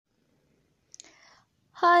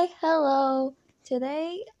Hi, hello.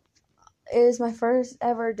 Today is my first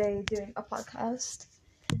ever day doing a podcast,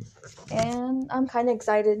 and I'm kind of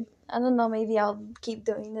excited. I don't know, maybe I'll keep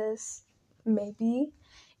doing this. Maybe.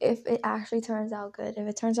 If it actually turns out good. If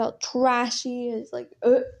it turns out trashy, it's like,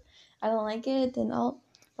 I don't like it, then I'll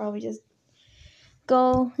probably just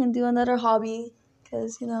go and do another hobby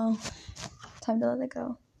because, time to let it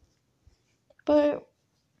go. But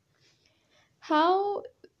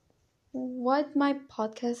what my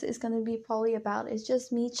podcast is going to be probably about is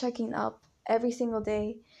just me checking up every single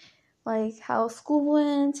day, like how school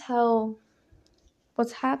went,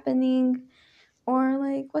 what's happening, or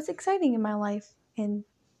like what's exciting in my life. And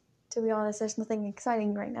to be honest, there's nothing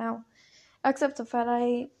exciting right now, except the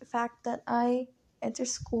fact that I entered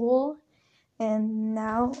school and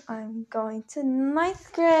now I'm going to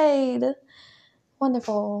ninth grade.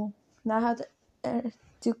 Wonderful. Now I have to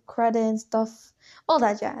do credit and stuff, all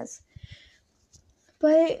that jazz.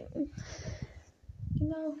 But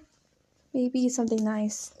maybe something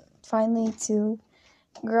nice finally to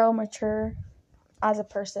grow, mature as a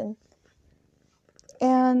person.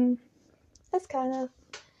 And I'm kind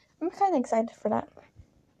of excited for that.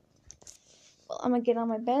 Well, I'm gonna get on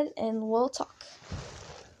my bed and we'll talk.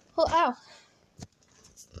 Oh, ow.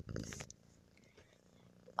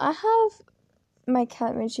 I have my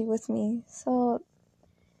cat Mitchie with me, so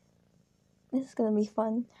this is gonna be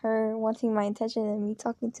fun. Her wanting my attention and me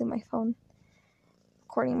talking to my phone,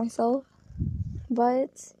 recording myself.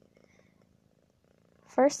 But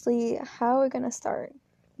firstly, how are we gonna start?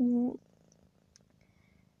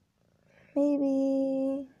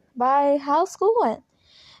 Maybe by how school went.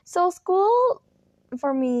 So school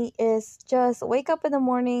for me is just wake up in the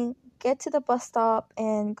morning, get to the bus stop,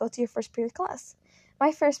 and go to your first period class.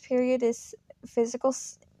 My first period is physical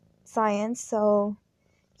science, so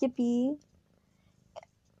yippee.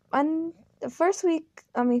 And the first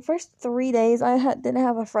 3 days, didn't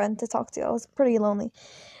have a friend to talk to. I was pretty lonely.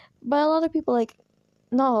 But a lot of people,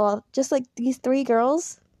 not a lot, just these 3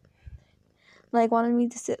 girls, wanted me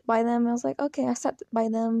to sit by them. I was like, okay, I sat by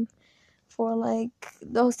them for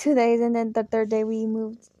those 2 days, and then the third day we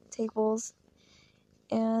moved tables,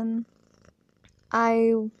 and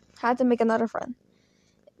I had to make another friend.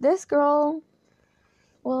 This girl,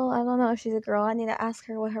 well, I don't know if she's a girl. I need to ask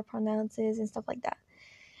her what her pronouns is and stuff like that.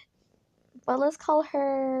 But let's call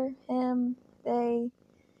her, him, they.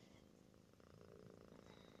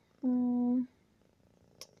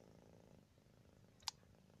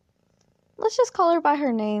 Let's just call her by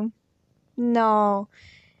her name. No.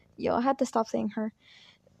 I had to stop saying her.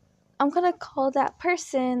 I'm gonna call that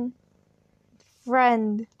person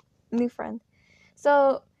friend. New friend.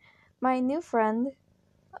 So, my new friend,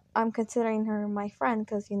 I'm considering her my friend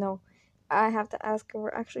because, I have to ask if we're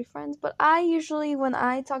actually friends. But I usually, when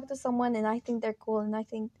I talk to someone and I think they're cool and I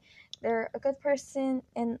think they're a good person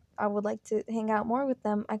and I would like to hang out more with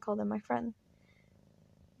them, I call them my friend.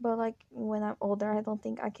 But, when I'm older, I don't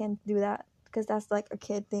think I can do that because that's, a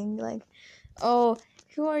kid thing. Oh,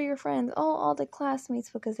 who are your friends? Oh, all the classmates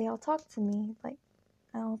because they all talk to me. I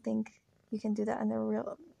don't think you can do that in the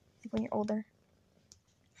real, when you're older.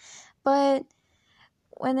 But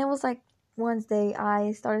when it was Wednesday,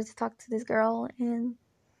 I started to talk to this girl and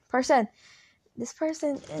this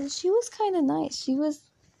person, and she was kind of nice. She was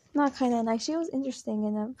not kind of nice. She was interesting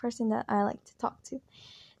and a person that I like to talk to.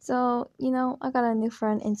 So, I got a new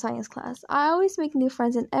friend in science class. I always make new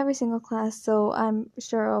friends in every single class, so I'm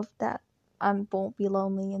sure of that I won't be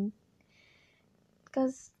lonely, and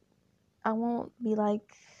because I won't be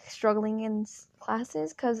struggling in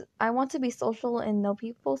classes because I want to be social and know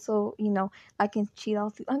people, so I can cheat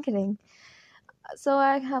off. I'm kidding. So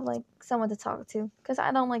I have someone to talk to because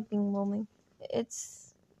I don't like being lonely.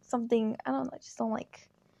 It's something I just don't like.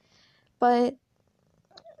 But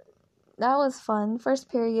that was fun. First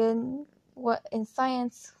period, what in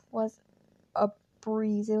science was a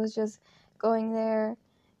breeze. It was just going there,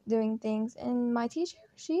 doing things, and my teacher,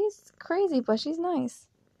 she's crazy, but she's nice.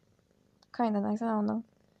 Kind of nice, I don't know.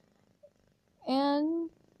 And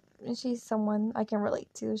she's someone I can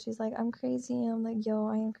relate to. She's like, I'm crazy. And I'm like, yo,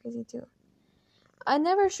 I am crazy too. I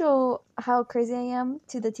never show how crazy I am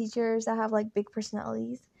to the teachers that have big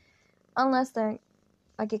personalities, unless I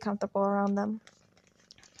get comfortable around them.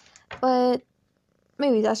 But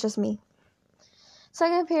maybe that's just me.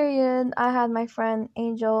 Second period, I had my friend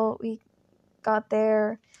Angel. We got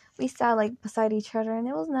there. We sat beside each other, and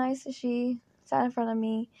it was nice. She sat in front of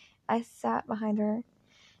me. I sat behind her,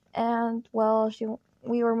 and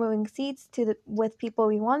we were moving seats with people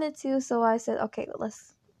we wanted to. So I said, okay,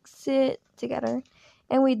 let's sit together,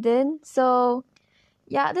 and we did. So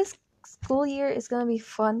yeah, this school year is gonna be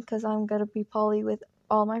fun because I'm gonna be probably with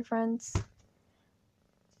all my friends.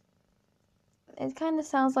 It kind of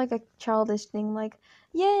sounds like a childish thing, like,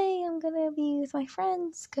 yay, I'm gonna be with my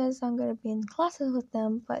friends because I'm gonna be in classes with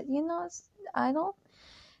them. But I don't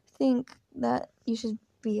think that you should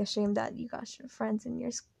be ashamed that you got your friends in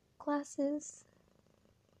your classes.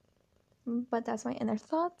 But that's my inner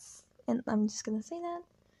thoughts, and I'm just gonna say that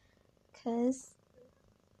because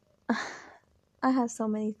I have so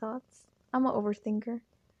many thoughts. I'm an overthinker.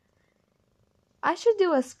 I should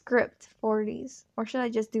do a script for these, or should I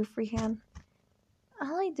just do freehand?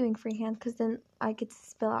 I like doing freehand because then I get to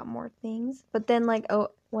spill out more things. But then,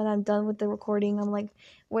 when I'm done with the recording, I'm like,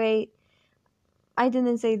 wait, I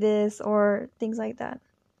didn't say this, or things like that.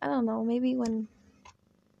 I don't know. Maybe when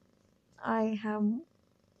I have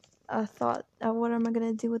a thought of what am I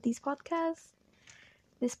gonna do with this podcast,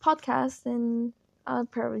 then I'll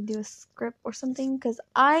probably do a script or something because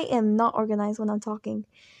I am not organized when I'm talking.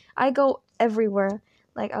 I go everywhere.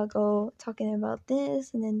 Like, I'll go talking about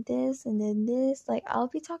this, and then this, and then this. Like, I'll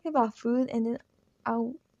be talking about food, and then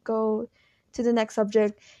I'll go to the next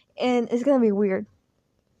subject, and it's gonna be weird.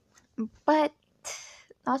 But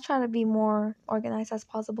I'll try to be more organized as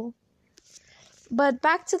possible. But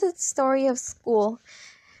back to the story of school.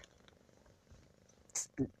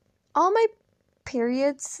 All my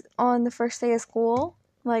periods on the first day of school,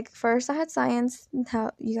 like, first I had science,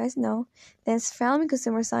 how you guys know. Then family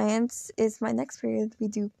consumer science is my next period. We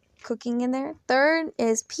do cooking in there. Third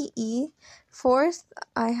is PE. Fourth,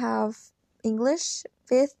 I have English.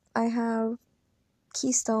 Fifth, I have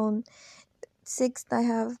Keystone. Sixth, I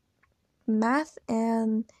have math.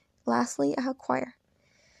 And lastly, I have choir.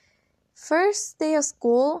 First day of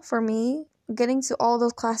school for me, getting to all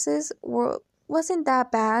those classes wasn't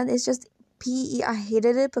that bad. It's just PE, I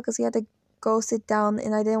hated it because we had to go sit down,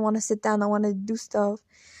 and I didn't want to sit down. I wanted to do stuff.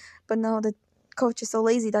 But no, the coach is so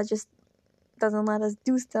lazy that just doesn't let us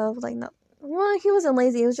do stuff. Like, no. Well, he wasn't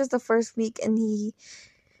lazy. It was just the first week, and he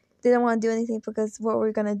didn't want to do anything because what we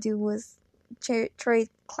were going to do was trade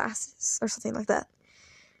classes or something like that.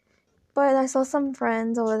 But I saw some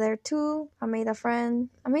friends over there too. I made a friend.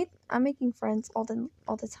 I'm making friends all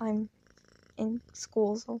the time in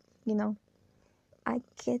school, so I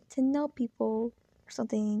get to know people or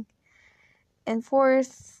something. And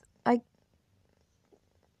fourth, I'm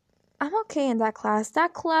okay in that class.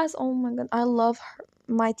 That class, oh my god, I love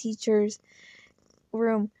my teacher's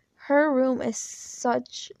room. Her room is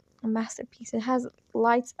such a masterpiece. It has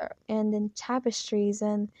lights and then tapestries,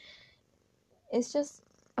 and it's just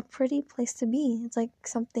a pretty place to be. It's like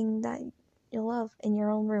something that you love in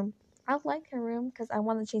your own room. I like her room because I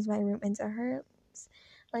want to change my room into hers.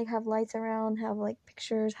 Like, have lights around, have like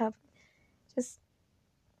pictures, have just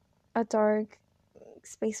a dark,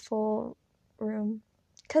 spaceful room.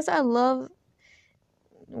 Because I love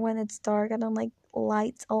when it's dark. I don't like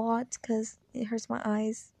lights a lot because it hurts my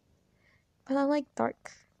eyes. But I like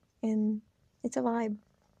dark, and it's a vibe.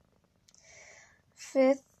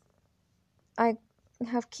 Fifth, I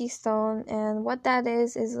have Keystone, and what that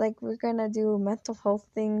is like we're gonna do mental health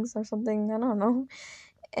things or something. I don't know.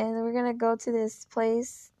 And we're gonna go to this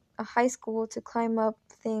place, a high school, to climb up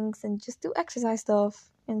things and just do exercise stuff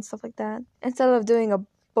and stuff like that, instead of doing a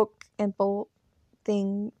book and bowl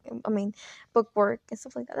thing. Book work and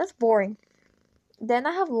stuff like that. That's boring. Then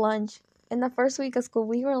I have lunch. In the first week of school,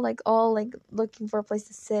 we were all looking for a place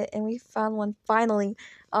to sit, and we found one finally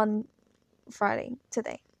on Friday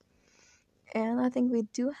today. And I think we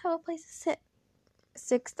do have a place to sit.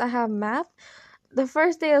 Sixth, I have math. The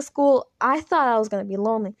first day of school, I thought I was going to be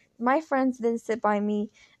lonely. My friends didn't sit by me.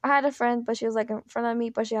 I had a friend, but she was in front of me,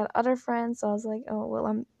 but she had other friends. So I was like, oh, well,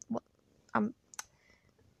 I'm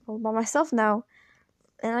all by myself now.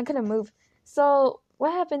 And I couldn't move. So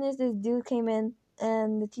what happened is this dude came in,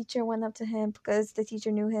 and the teacher went up to him because the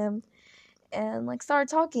teacher knew him, and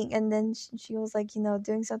started talking. And then she was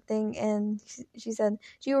doing something, and she said,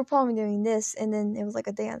 you were probably doing this. And then it was like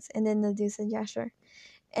a dance. And then the dude said, yeah, sure.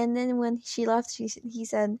 And then when she left, he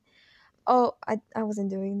said, oh, I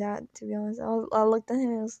wasn't doing that, to be honest. I looked at him,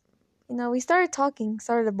 and it was, we started talking,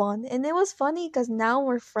 started a bond. And it was funny because now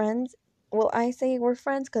we're friends. Well, I say we're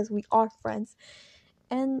friends because we are friends.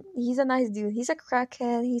 And he's a nice dude. He's a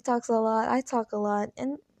crackhead. He talks a lot. I talk a lot.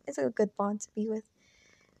 And it's a good bond to be with.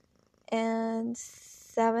 And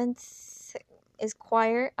seventh is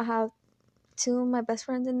choir. I have two of my best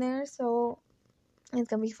friends in there, so it's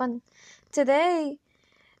going to be fun. Today,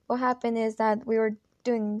 what happened is that we were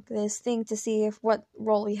doing this thing to see what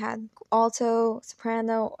role we had, alto,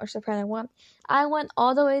 soprano, or soprano 1. I went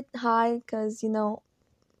all the way high because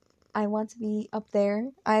I want to be up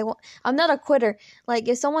there. I'm not a quitter. Like,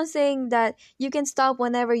 if someone's saying that you can stop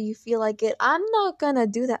whenever you feel like it, I'm not gonna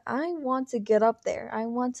do that. I want to get up there. I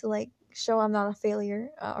want to, like, show I'm not a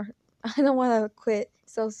failure. Or I don't want to quit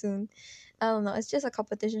so soon. I don't know. It's just a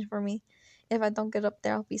competition for me. If I don't get up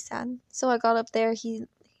there, I'll be sad. So I got up there. He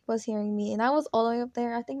was hearing me, and I was all the way up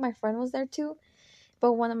there. I think my friend was there too.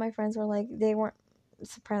 But one of my friends were like, they weren't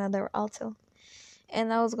soprano, they were alto.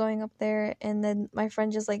 And I was going up there, and then my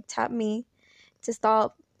friend just like tapped me to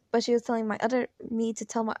stop, but she was telling me to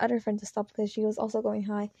tell my other friend to stop because she was also going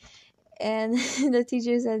high. And the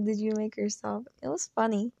teacher said, "Did you make her stop?" It was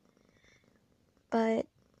funny. But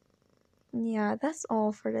yeah, that's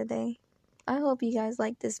all for today. I hope you guys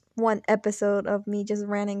like this one episode of me just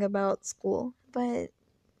ranting about school, but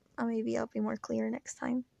maybe I'll be more clear next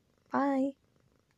time. Bye.